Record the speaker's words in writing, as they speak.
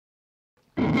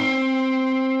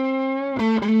This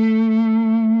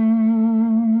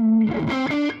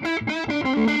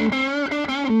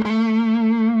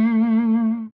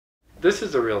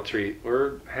is a real treat.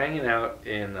 We're hanging out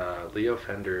in Leo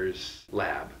Fender's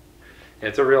lab. And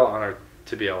it's a real honor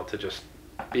to be able to just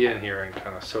be in here and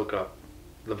kind of soak up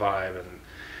the vibe and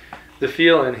the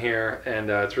feel in here. And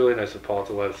it's really nice of Paul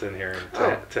to let us in here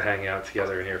and to hang out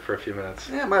together in here for a few minutes.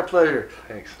 Yeah, my pleasure.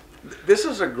 Thanks. This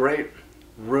is a great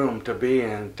room to be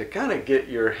in to kind of get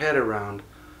your head around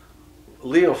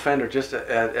Leo Fender just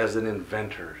as an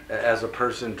inventor, as a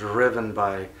person driven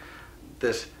by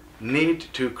this need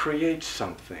to create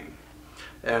something.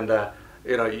 And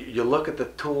you know, you look at the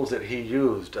tools that he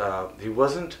used. He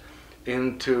wasn't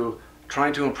into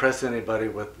trying to impress anybody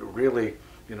with really,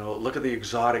 you know, look at the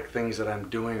exotic things that I'm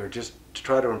doing, or just to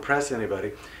try to impress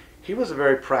anybody. He was a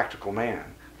very practical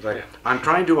man. Like, yeah. I'm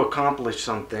trying to accomplish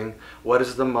something. What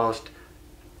is the most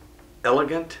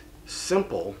elegant,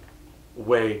 simple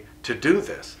way to do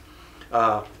this?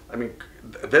 I mean,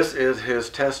 this is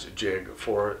his test jig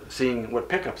for seeing what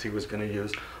pickups he was going to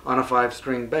use on a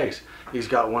 5-string bass. He's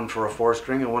got one for a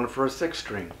 4-string and one for a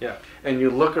 6-string. Yeah. And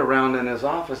you look around in his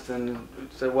office and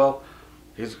say, well,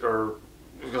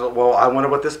 well, I wonder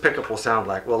what this pickup will sound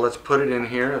like. Well, let's put it in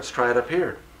here. Let's try it up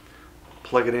here.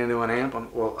 Plug it into an amp.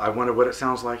 Well, I wonder what it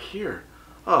sounds like here.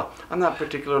 Oh, I'm not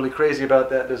particularly crazy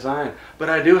about that design, but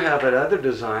I do have another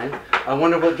design. I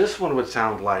wonder what this one would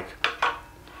sound like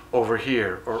over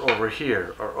here, or over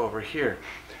here, or over here.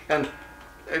 And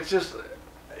it's just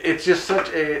such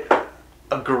a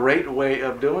great way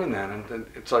of doing that. And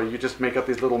so you just make up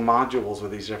these little modules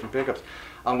with these different pickups.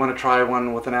 I want to try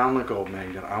one with an Allen gold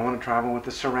magnet. I want to try one with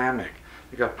a ceramic.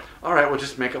 You go, all right, we'll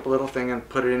just make up a little thing and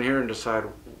put it in here and decide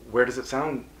where does it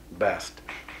sound best,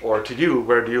 or to you,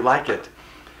 where do you like it?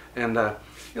 And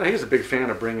you know, he was a big fan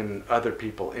of bringing other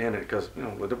people in it, because, you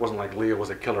know, it wasn't like Leo was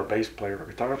a killer bass player or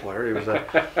guitar player. He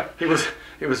was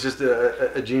he was just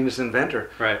a genius inventor.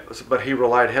 Right. But he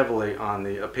relied heavily on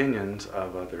the opinions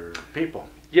of other people.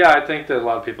 Yeah, I think that a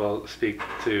lot of people speak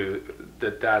to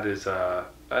that is a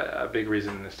big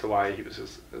reason as to why he was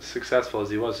as successful as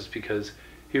he was, is because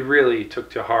he really took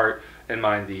to heart and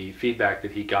mind the feedback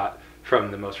that he got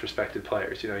from the most respected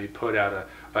players. You know, you put out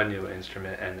a new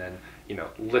instrument and then, you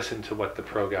know, listen to what the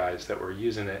pro guys that were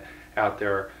using it out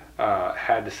there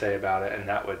had to say about it, and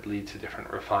that would lead to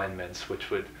different refinements, which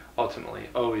would ultimately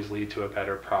always lead to a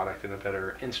better product and a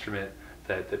better instrument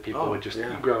that people would just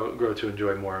grow to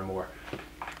enjoy more and more.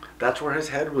 That's where his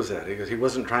head was at, because he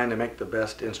wasn't trying to make the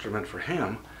best instrument for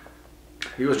him.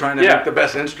 He was trying to make the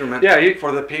best instrument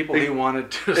for the people he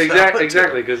wanted to.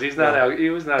 Exactly, because he's not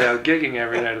he was not out gigging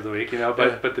every night of the week, you know.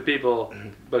 But the people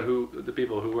who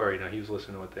were, you know, he was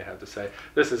listening to what they had to say.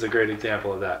 This is a great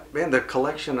example of that. Man, the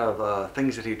collection of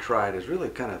things that he tried is really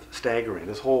kind of staggering.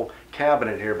 This whole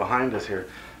cabinet here behind us here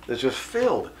is just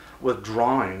filled with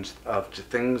drawings of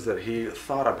things that he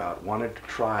thought about, wanted to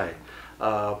try.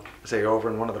 Say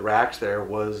over in one of the racks there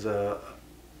was a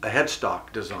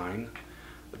headstock design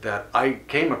that I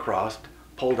came across,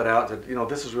 pulled it out, and said, you know,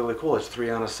 this is really cool. It's 3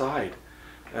 on a side.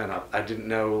 And I didn't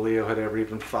know Leo had ever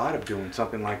even thought of doing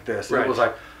something like this. Right. It was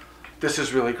like, this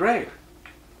is really great.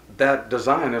 That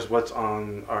design is what's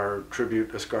on our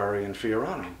tribute Ascari and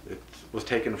Fiorano. It was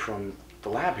taken from the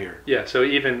lab here. Yeah, so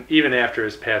even after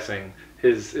his passing,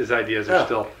 his ideas are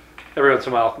still, every once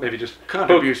in a while, maybe just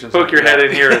contributions. Poke your head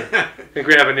in here and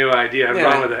grab a new idea and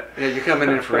run with it. Yeah, you come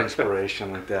in for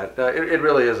inspiration like that. It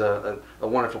really is a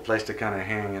wonderful place to kind of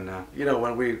hang. And you know,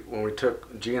 when we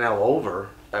took G&L over,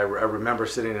 I remember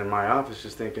sitting in my office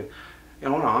just thinking, you know,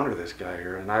 I want to honor this guy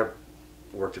here. And I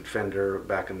worked at Fender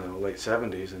back in the late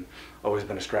 70s and always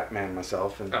been a Strat man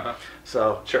myself. And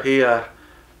so I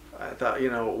thought, you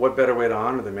know, what better way to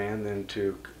honor the man than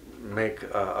to make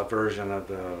a version of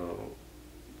the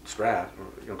Strat,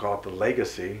 you know, call it the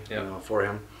Legacy, you know, for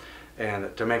him,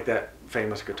 and to make that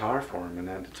famous guitar for him.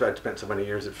 And so I'd spent so many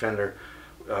years at Fender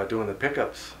doing the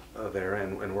pickups there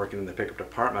and working in the pickup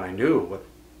department. I knew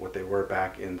what they were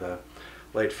back in the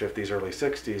late 50s, early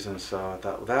 60s, and so I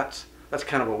thought, well, that's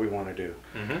kind of what we want to do.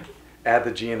 Add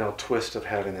the G&L twist of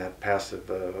having that passive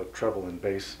treble and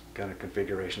bass kind of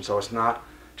configuration. So it's not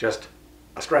just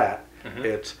a Strat,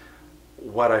 it's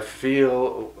what I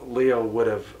feel Leo would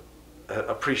have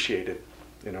appreciated.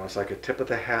 You know, it's like a tip of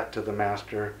the hat to the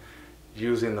master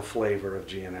using the flavor of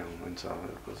G&L, and so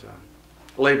it was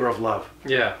a labor of love.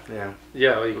 Yeah. Well,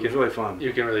 it was really fun.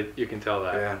 You can tell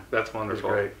that. Yeah, that's wonderful.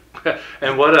 It was great.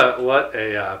 And what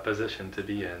a position to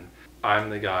be in. I'm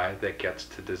the guy that gets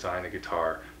to design a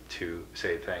guitar to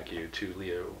say thank you to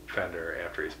Leo Fender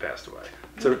after he's passed away.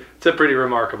 It's a pretty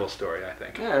remarkable story, I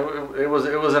think. Yeah, it was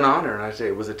an honor, and I say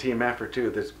it was a team effort too.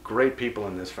 There's great people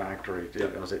in this factory.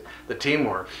 The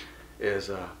teamwork is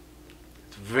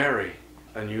it's very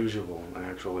unusual,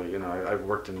 actually. I've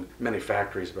worked in many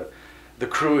factories, but the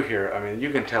crew here, I mean,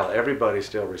 you can tell everybody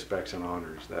still respects and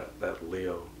honors that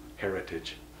Leo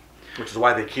heritage, which is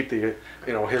why they keep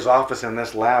his office in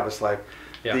this lab. It's like,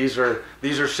 these are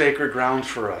sacred grounds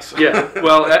for us. Yeah,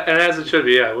 well, and as it should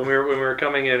be. Yeah, when we were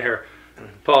coming in here,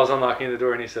 Paul's unlocking the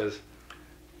door and he says,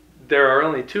 "There are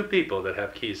only 2 people that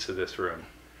have keys to this room,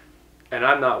 and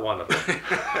I'm not one of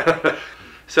them."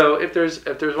 So if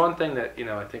there's one thing that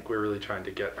I think we're really trying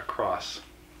to get across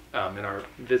in our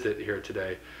visit here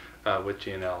today with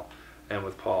G&L and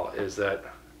with Paul, is that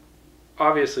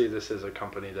obviously this is a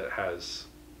company that has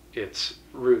its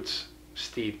roots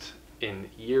steeped in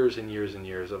years and years and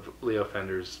years of Leo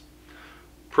Fender's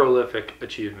prolific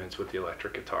achievements with the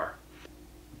electric guitar.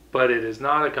 But it is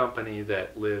not a company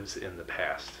that lives in the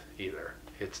past either.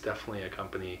 It's definitely a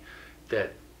company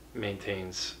that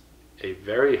maintains a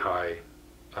very high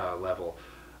level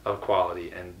of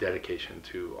quality and dedication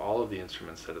to all of the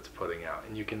instruments that it's putting out.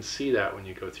 And you can see that when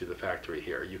you go through the factory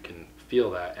here. You can feel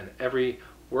that. And every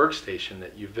workstation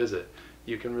that you visit,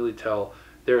 you can really tell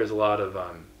there is a lot of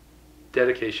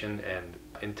dedication and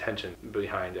intention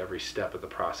behind every step of the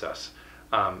process.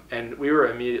 And we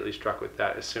were immediately struck with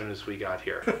that as soon as we got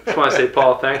here. Just want to say,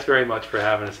 Paul, thanks very much for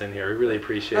having us in here. We really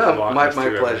appreciate it. My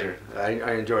pleasure.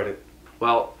 I enjoyed it.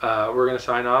 Well, we're going to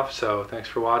sign off, so thanks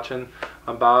for watching.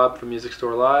 I'm Bob from Music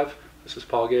Store Live. This is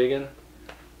Paul Gagon,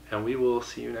 and we will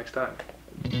see you next time.